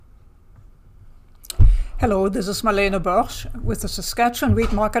Hello, this is Marlene Borsch with the Saskatchewan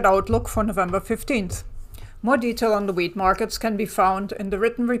Wheat Market Outlook for November 15th. More detail on the wheat markets can be found in the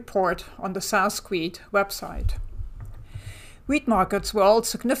written report on the Sask Wheat website. Wheat markets were all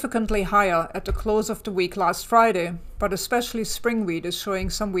significantly higher at the close of the week last Friday, but especially spring wheat is showing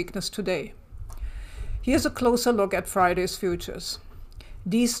some weakness today. Here's a closer look at Friday's futures.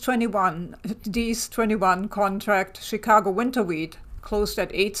 D21 contract Chicago winter wheat closed at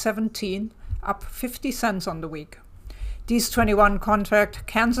 $8.17, up 50 cents on the week. D21 contract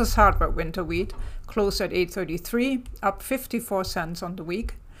Kansas hardware winter wheat closed at $8.33, up 54 cents on the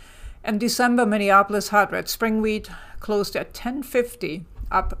week. And December Minneapolis hard red spring wheat closed at $10.50,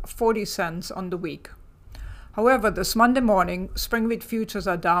 up 40 cents on the week. However, this Monday morning, spring wheat futures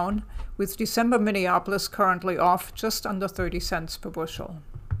are down, with December Minneapolis currently off just under 30 cents per bushel.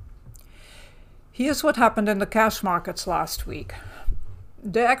 Here's what happened in the cash markets last week.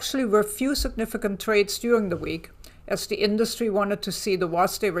 There actually were few significant trades during the week, as the industry wanted to see the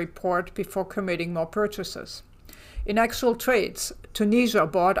WASDE report before committing more purchases. In actual trades, Tunisia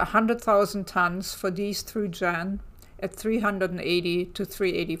bought 100,000 tons for these through Jan at $380 to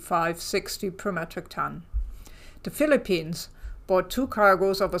 $385.60 per metric ton. The Philippines bought 2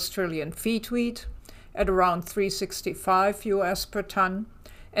 cargoes of Australian feed wheat at around $365 US per ton,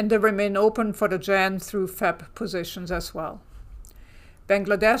 and they remain open for the Jan through Feb positions as well.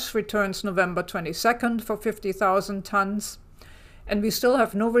 Bangladesh returns November 22nd for 50,000 tons, and we still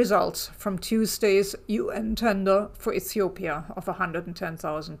have no results from Tuesday's UN tender for Ethiopia of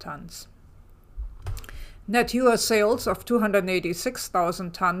 110,000 tons. Net US sales of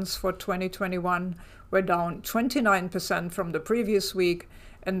 286,000 tons for 2021 were down 29% from the previous week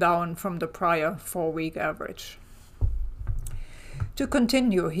and down from the prior 4-week average. To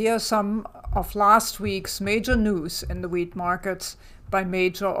continue, here are some of last week's major news in the wheat markets by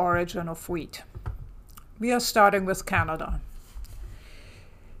major origin of wheat. We are starting with Canada.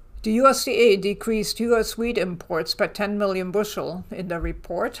 The USDA decreased US wheat imports by 10 million bushel in their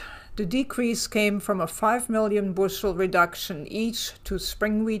report. The decrease came from a 5 million bushel reduction each to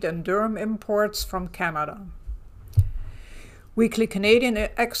spring wheat and durum imports from Canada. Weekly Canadian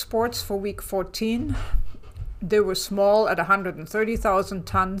exports for week 14. They were small at 130,000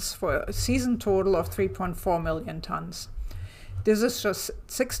 tons for a season total of 3.4 million tons. This is just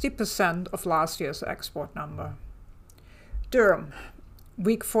 60% of last year's export number. Durum.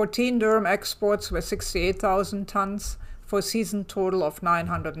 Week 14 durum exports were 68,000 tons for a season total of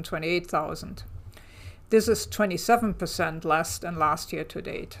 928,000. This is 27% less than last year to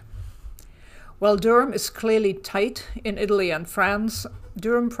date. While durum is clearly tight in Italy and France,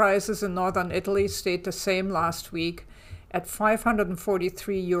 durum prices in northern Italy stayed the same last week at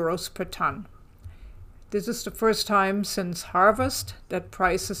 543 euros per ton. This is the first time since harvest that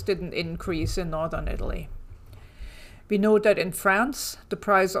prices didn't increase in northern Italy. We note that in France, the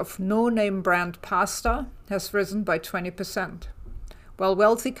price of no-name brand pasta has risen by 20%. While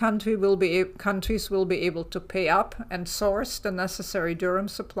wealthy countries will be able to pay up and source the necessary durum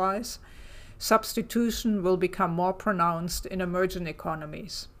supplies, substitution will become more pronounced in emerging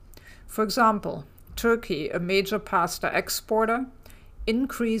economies. For example, Turkey, a major pasta exporter,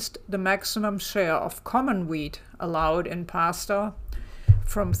 increased the maximum share of common wheat allowed in pasta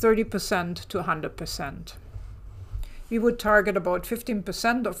from 30% to 100%. We would target about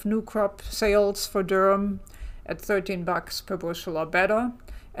 15% of new crop sales for durum at $13 per bushel or better,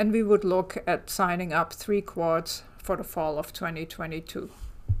 and we would look at signing up 3 quarts for the fall of 2022.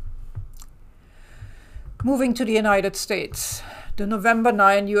 Moving to the United States, the November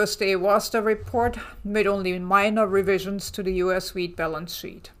 9 USDA WASDE report made only minor revisions to the US wheat balance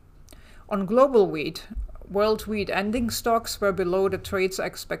sheet. On global wheat, world wheat ending stocks were below the trade's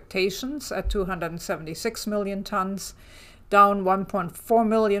expectations at 276 million tons, down 1.4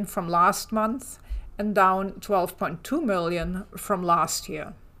 million from last month and down 12.2 million from last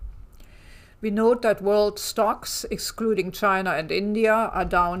year. We note that world stocks, excluding China and India, are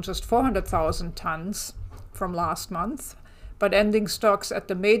down just 400,000 tons from last month, but ending stocks at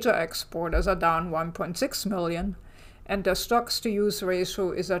the major exporters are down 1.6 million, and their stocks-to-use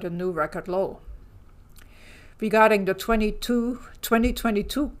ratio is at a new record low. Regarding the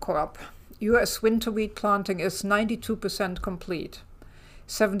 2022 crop, U.S. winter wheat planting is 92% complete.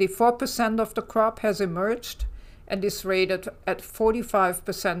 74% of the crop has emerged and is rated at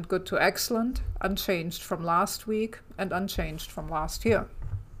 45% good to excellent, unchanged from last week and unchanged from last year.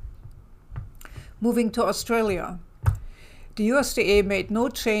 Moving to Australia. The USDA made no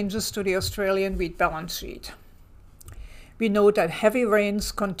changes to the Australian wheat balance sheet. We note that heavy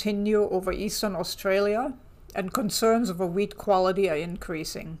rains continue over eastern Australia and concerns over wheat quality are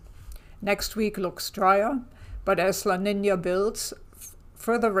increasing. Next week looks drier, but as La Niña builds,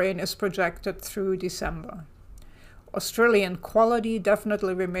 further rain is projected through December. Australian quality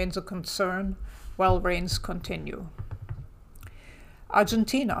definitely remains a concern while rains continue.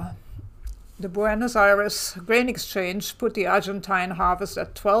 Argentina. The Buenos Aires Grain Exchange put the Argentine harvest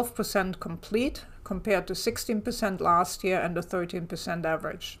at 12% complete, compared to 16% last year and a 13%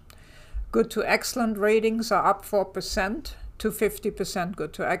 average. Good to excellent ratings are up 4% to 50%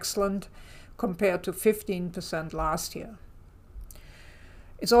 good to excellent, compared to 15% last year.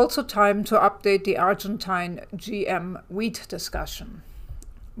 It's also time to update the Argentine GM wheat discussion.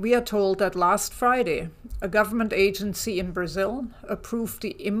 We are told that last Friday, a government agency in Brazil approved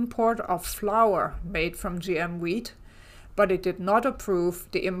the import of flour made from GM wheat, but it did not approve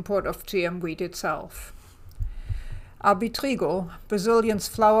the import of GM wheat itself. Arbitrigo, Brazilian's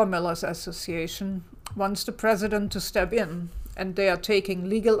flour millers association, wants the president to step in, and they are taking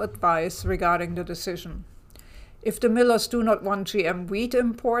legal advice regarding the decision. If the millers do not want GM wheat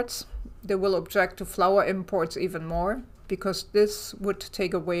imports, they will object to flour imports even more, because this would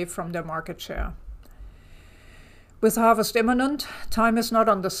take away from their market share. With harvest imminent, time is not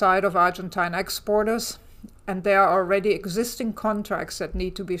on the side of Argentine exporters, and there are already existing contracts that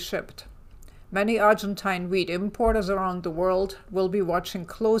need to be shipped. Many Argentine wheat importers around the world will be watching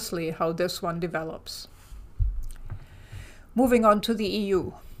closely how this one develops. Moving on to the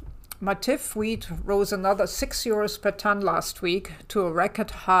EU. Matif wheat rose another €6 per ton last week to a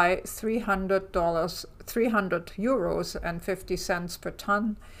record high €300.50 per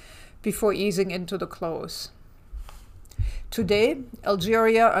ton before easing into the close. Today,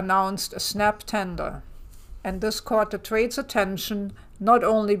 Algeria announced a snap tender, and this caught the trade's attention not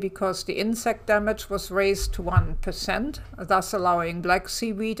only because the insect damage was raised to 1%, thus allowing Black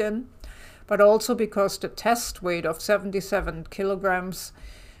Sea wheat in, but also because the test weight of 77 kilograms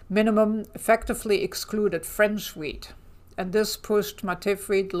minimum effectively excluded French wheat, and this pushed Matif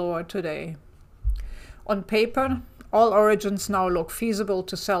wheat lower today. On paper, all origins now look feasible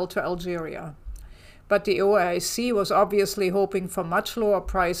to sell to Algeria, but the OAIC was obviously hoping for much lower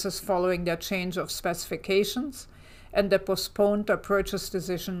prices following their change of specifications, and they postponed their purchase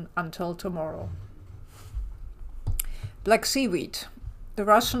decision until tomorrow. Black Sea wheat. The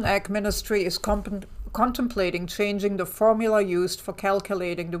Russian Ag Ministry is contemplating changing the formula used for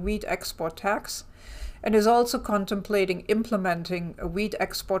calculating the wheat export tax, and is also contemplating implementing a wheat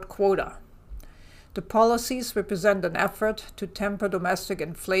export quota. The policies represent an effort to temper domestic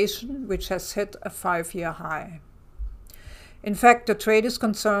inflation, which has hit a 5-year high. In fact, the trade is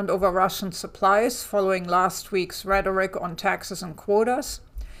concerned over Russian supplies following last week's rhetoric on taxes and quotas,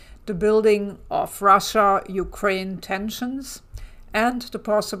 the building of Russia-Ukraine tensions, and the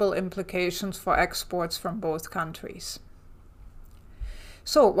possible implications for exports from both countries.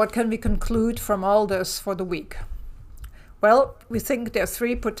 So, what can we conclude from all this for the week? Well, we think there are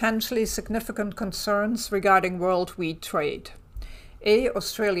 3 potentially significant concerns regarding world wheat trade. A,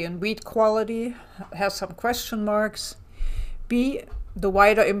 Australian wheat quality has some question marks. B, the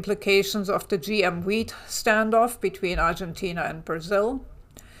wider implications of the GM wheat standoff between Argentina and Brazil.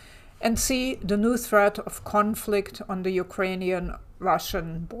 And C, the new threat of conflict on the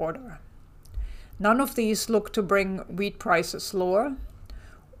Ukrainian-Russian border. None of these look to bring wheat prices lower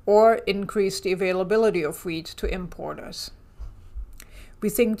or increase the availability of wheat to importers.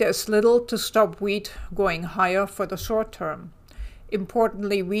 We think there's little to stop wheat going higher for the short term.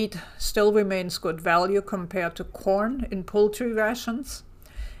 Importantly, wheat still remains good value compared to corn in poultry rations,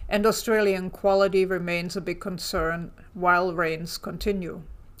 and Australian quality remains a big concern while rains continue.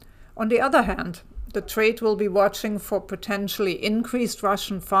 On the other hand, the trade will be watching for potentially increased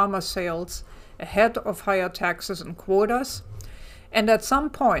Russian farmer sales ahead of higher taxes and quotas, and at some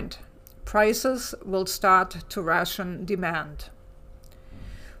point, prices will start to ration demand.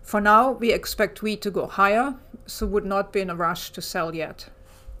 For now, we expect wheat to go higher, so would not be in a rush to sell yet.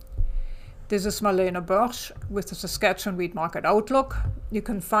 This is Marlene Borsch with the Saskatchewan Wheat Market Outlook. You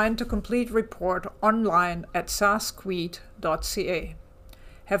can find the complete report online at saskwheat.ca.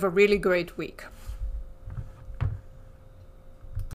 Have a really great week.